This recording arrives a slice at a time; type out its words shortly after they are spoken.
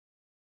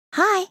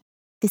Hi,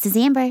 this is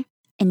Amber,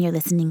 and you're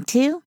listening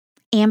to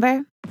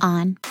Amber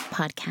on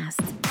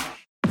Podcast.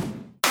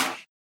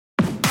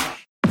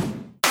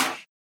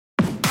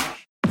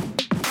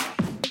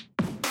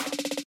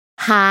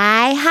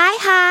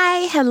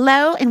 Hi.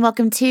 Hello, and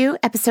welcome to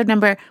episode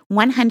number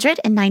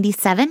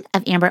 197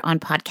 of Amber on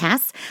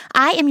Podcast.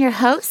 I am your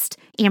host,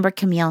 Amber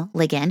Camille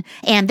Ligon,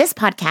 and this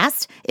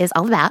podcast is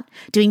all about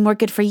doing more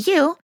good for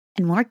you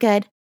and more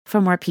good for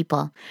more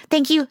people.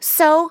 Thank you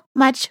so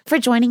much for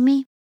joining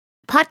me.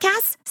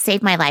 Podcasts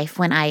saved my life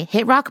when I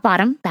hit rock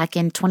bottom back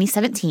in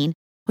 2017,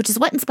 which is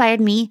what inspired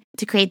me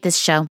to create this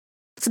show,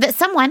 so that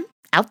someone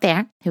out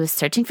there who is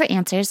searching for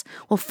answers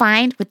will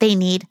find what they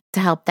need to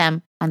help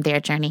them on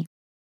their journey.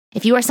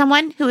 If you are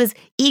someone who is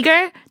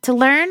eager to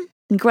learn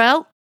and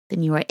grow,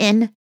 then you are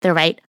in the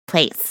right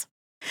place.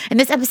 In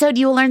this episode,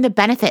 you will learn the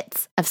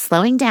benefits of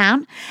slowing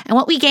down and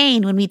what we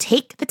gain when we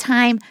take the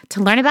time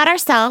to learn about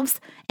ourselves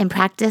and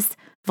practice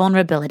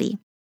vulnerability.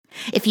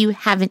 If you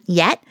haven't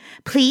yet,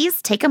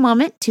 please take a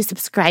moment to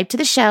subscribe to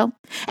the show.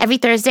 Every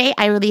Thursday,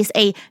 I release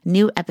a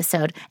new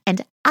episode,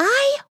 and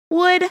I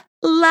would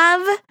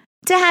love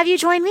to have you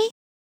join me.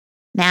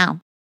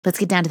 Now, let's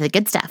get down to the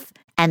good stuff,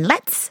 and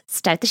let's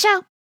start the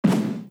show.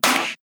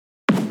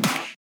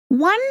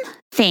 One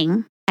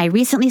thing I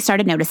recently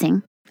started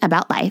noticing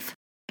about life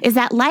is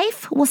that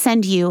life will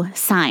send you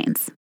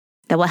signs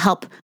that will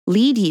help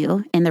lead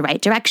you in the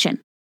right direction.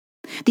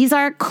 These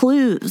are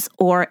clues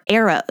or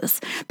arrows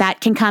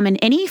that can come in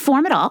any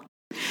form at all.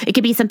 It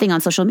could be something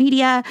on social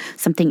media,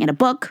 something in a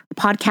book, a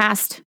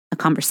podcast, a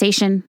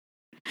conversation.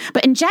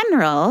 But in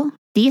general,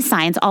 these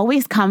signs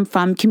always come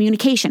from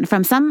communication,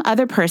 from some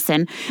other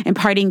person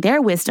imparting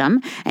their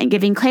wisdom and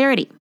giving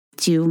clarity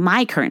to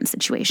my current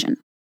situation.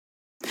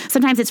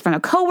 Sometimes it's from a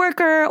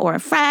coworker or a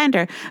friend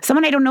or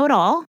someone I don't know at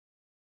all.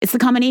 It's the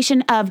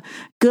combination of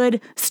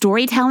good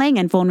storytelling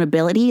and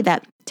vulnerability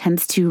that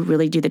tends to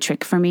really do the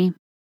trick for me.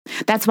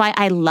 That's why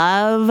I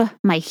love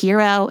my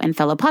hero and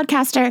fellow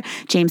podcaster,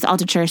 James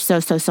Altucher,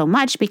 so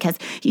much, because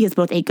he is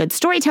both a good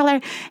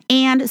storyteller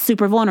and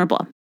super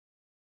vulnerable.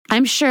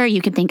 I'm sure you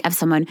can think of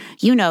someone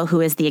you know who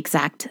is the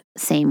exact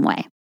same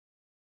way.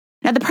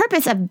 Now, the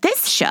purpose of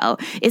this show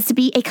is to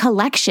be a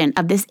collection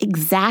of this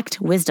exact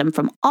wisdom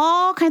from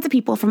all kinds of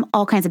people from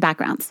all kinds of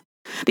backgrounds.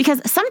 Because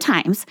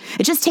sometimes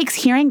it just takes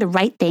hearing the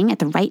right thing at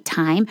the right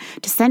time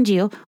to send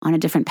you on a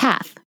different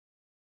path.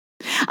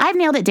 I've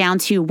nailed it down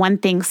to one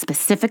thing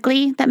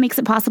specifically that makes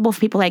it possible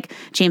for people like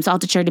James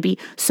Altucher to be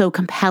so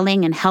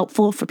compelling and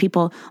helpful for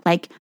people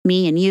like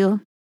me and you.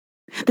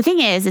 The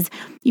thing is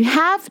you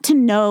have to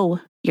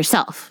know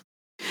yourself.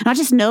 Not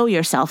just know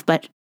yourself,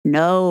 but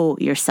know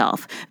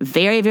yourself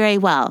very, very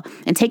well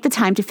and take the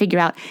time to figure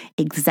out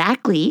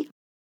exactly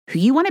who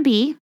you want to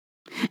be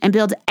and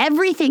build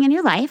everything in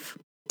your life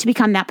to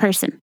become that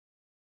person.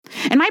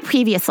 In my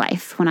previous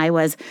life, when I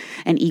was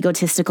an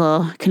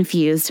egotistical,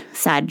 confused,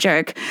 sad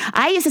jerk,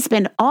 I used to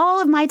spend all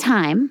of my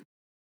time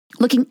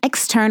looking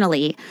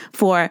externally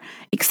for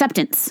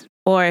acceptance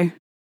or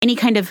any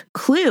kind of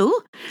clue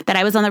that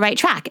I was on the right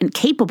track and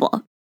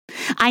capable.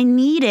 I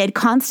needed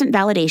constant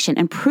validation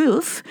and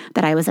proof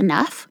that I was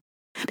enough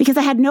because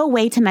I had no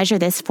way to measure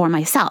this for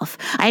myself.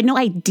 I had no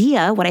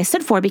idea what I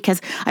stood for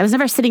because I was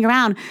never sitting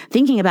around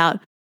thinking about,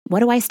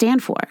 what do I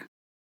stand for?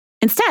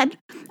 Instead,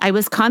 I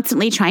was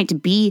constantly trying to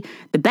be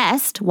the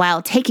best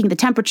while taking the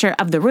temperature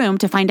of the room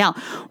to find out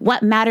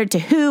what mattered to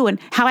who and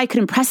how I could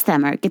impress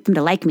them or get them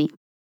to like me.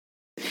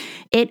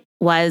 It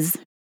was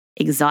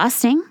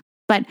exhausting,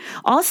 but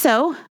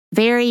also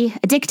very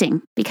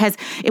addicting because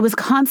it was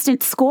constant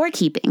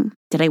scorekeeping.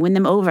 Did I win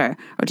them over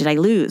or did I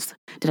lose?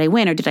 Did I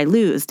win or did I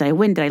lose? Did I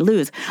win? Did I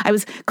lose? I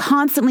was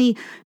constantly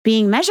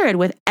being measured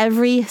with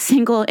every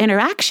single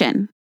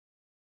interaction.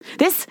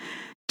 This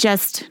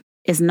just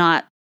is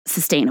not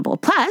sustainable.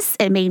 Plus,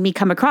 it made me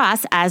come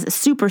across as a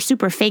super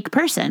fake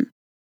person.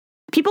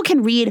 People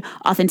can read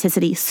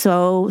authenticity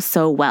so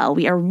well.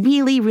 We are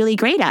really, really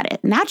great at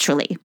it,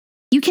 naturally.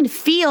 You can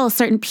feel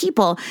certain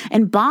people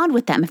and bond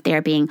with them if they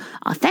are being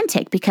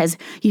authentic because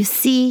you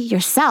see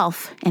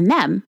yourself in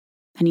them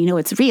and you know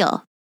it's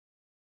real.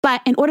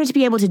 But in order to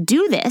be able to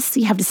do this,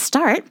 you have to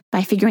start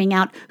by figuring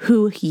out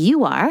who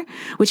you are,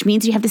 which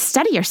means you have to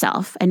study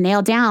yourself and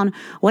nail down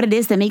what it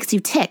is that makes you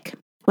tick.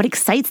 What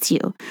excites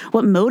you?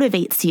 What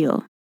motivates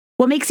you?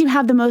 What makes you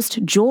have the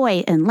most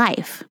joy in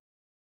life?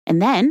 And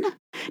then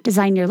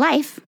design your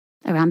life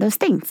around those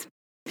things.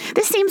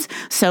 This seems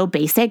so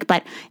basic,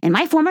 but in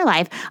my former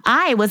life,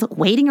 I was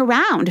waiting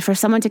around for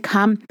someone to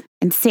come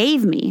and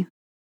save me.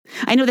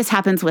 I know this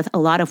happens with a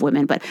lot of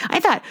women, but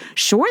I thought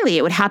surely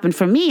it would happen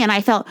for me, and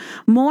I felt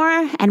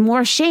more and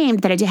more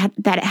ashamed that it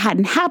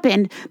hadn't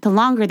happened the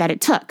longer that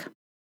it took.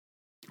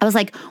 I was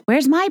like,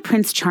 where's my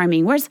Prince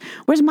Charming? Where's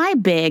my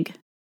big?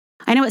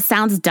 I know it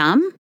sounds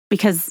dumb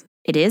because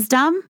it is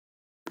dumb.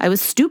 I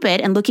was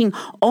stupid and looking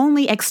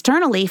only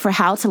externally for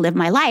how to live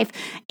my life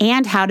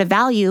and how to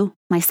value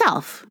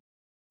myself.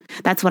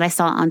 That's what I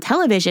saw on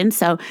television,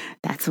 so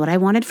that's what I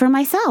wanted for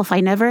myself. I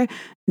never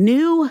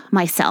knew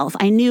myself.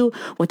 I knew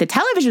what the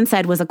television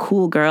said was a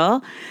cool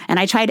girl, and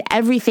I tried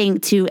everything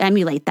to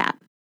emulate that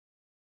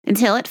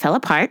until it fell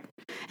apart,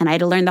 and I had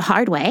to learn the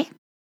hard way.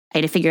 I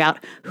had to figure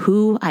out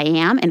who I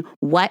am and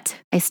what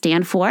I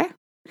stand for.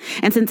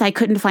 And since I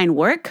couldn't find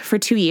work for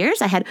 2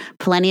 years, I had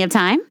plenty of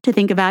time to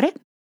think about it.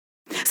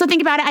 So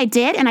think about it, I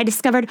did, and I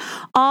discovered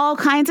all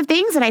kinds of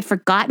things that I'd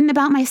forgotten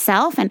about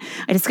myself, and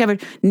I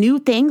discovered new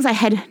things I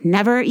had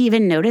never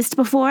even noticed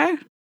before.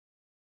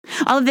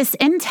 All of this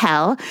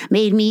intel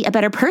made me a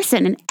better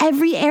person in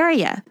every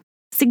area,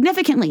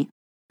 significantly.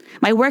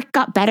 My work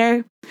got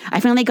better. I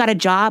finally got a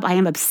job I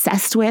am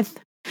obsessed with.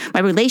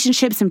 My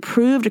relationships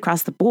improved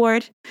across the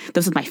board.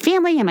 Those with my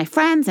family and my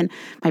friends and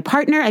my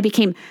partner. I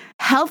became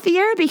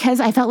healthier because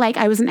I felt like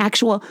I was an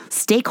actual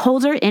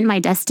stakeholder in my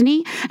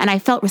destiny, and I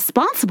felt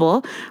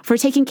responsible for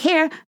taking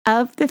care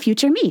of the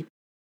future me.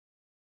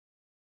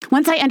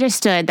 Once I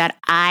understood that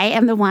I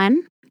am the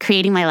one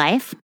creating my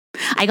life,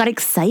 I got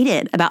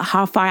excited about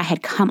how far I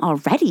had come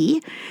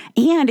already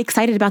and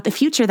excited about the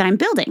future that I'm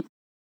building.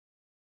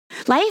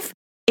 Life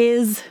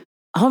is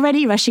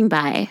already rushing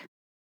by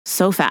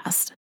so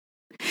fast.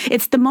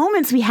 It's the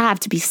moments we have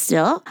to be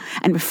still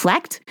and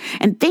reflect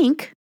and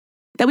think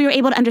that we were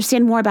able to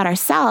understand more about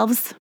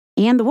ourselves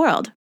and the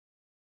world.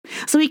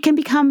 So we can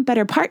become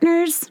better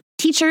partners,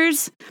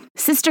 teachers,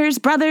 sisters,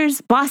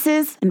 brothers,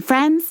 bosses, and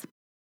friends.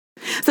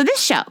 So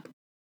this show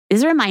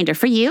is a reminder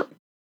for you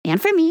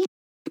and for me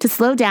to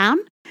slow down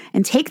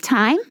and take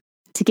time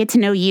to get to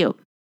know you.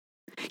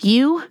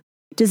 You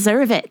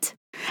deserve it.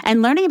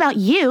 And learning about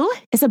you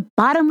is a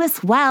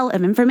bottomless well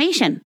of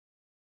information.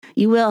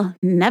 You will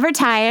never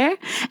tire,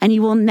 and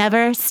you will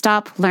never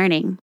stop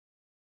learning.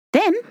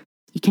 Then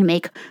you can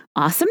make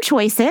awesome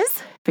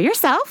choices for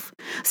yourself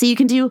so you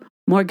can do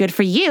more good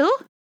for you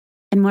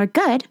and more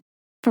good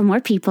for more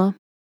people.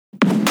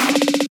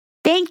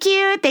 Thank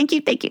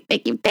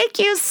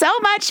you so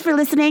much for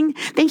listening.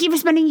 Thank you for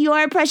spending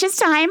your precious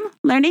time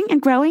learning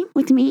and growing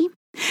with me.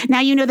 Now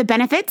you know the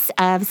benefits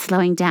of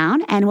slowing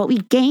down and what we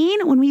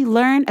gain when we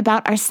learn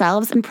about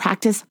ourselves and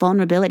practice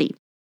vulnerability.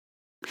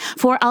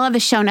 For all of the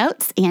show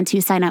notes and to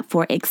sign up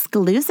for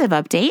exclusive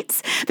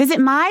updates, visit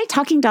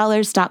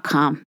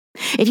mytalkingdollars.com.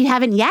 If you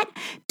haven't yet,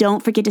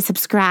 don't forget to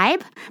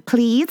subscribe.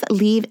 Please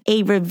leave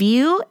a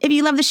review if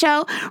you love the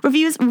show.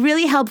 Reviews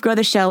really help grow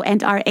the show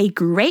and are a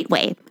great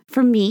way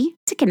for me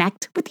to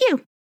connect with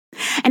you.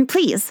 And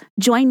please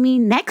join me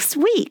next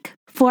week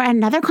for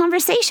another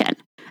conversation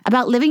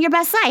about living your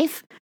best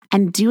life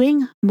and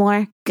doing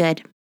more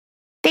good.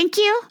 Thank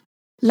you.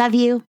 Love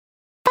you.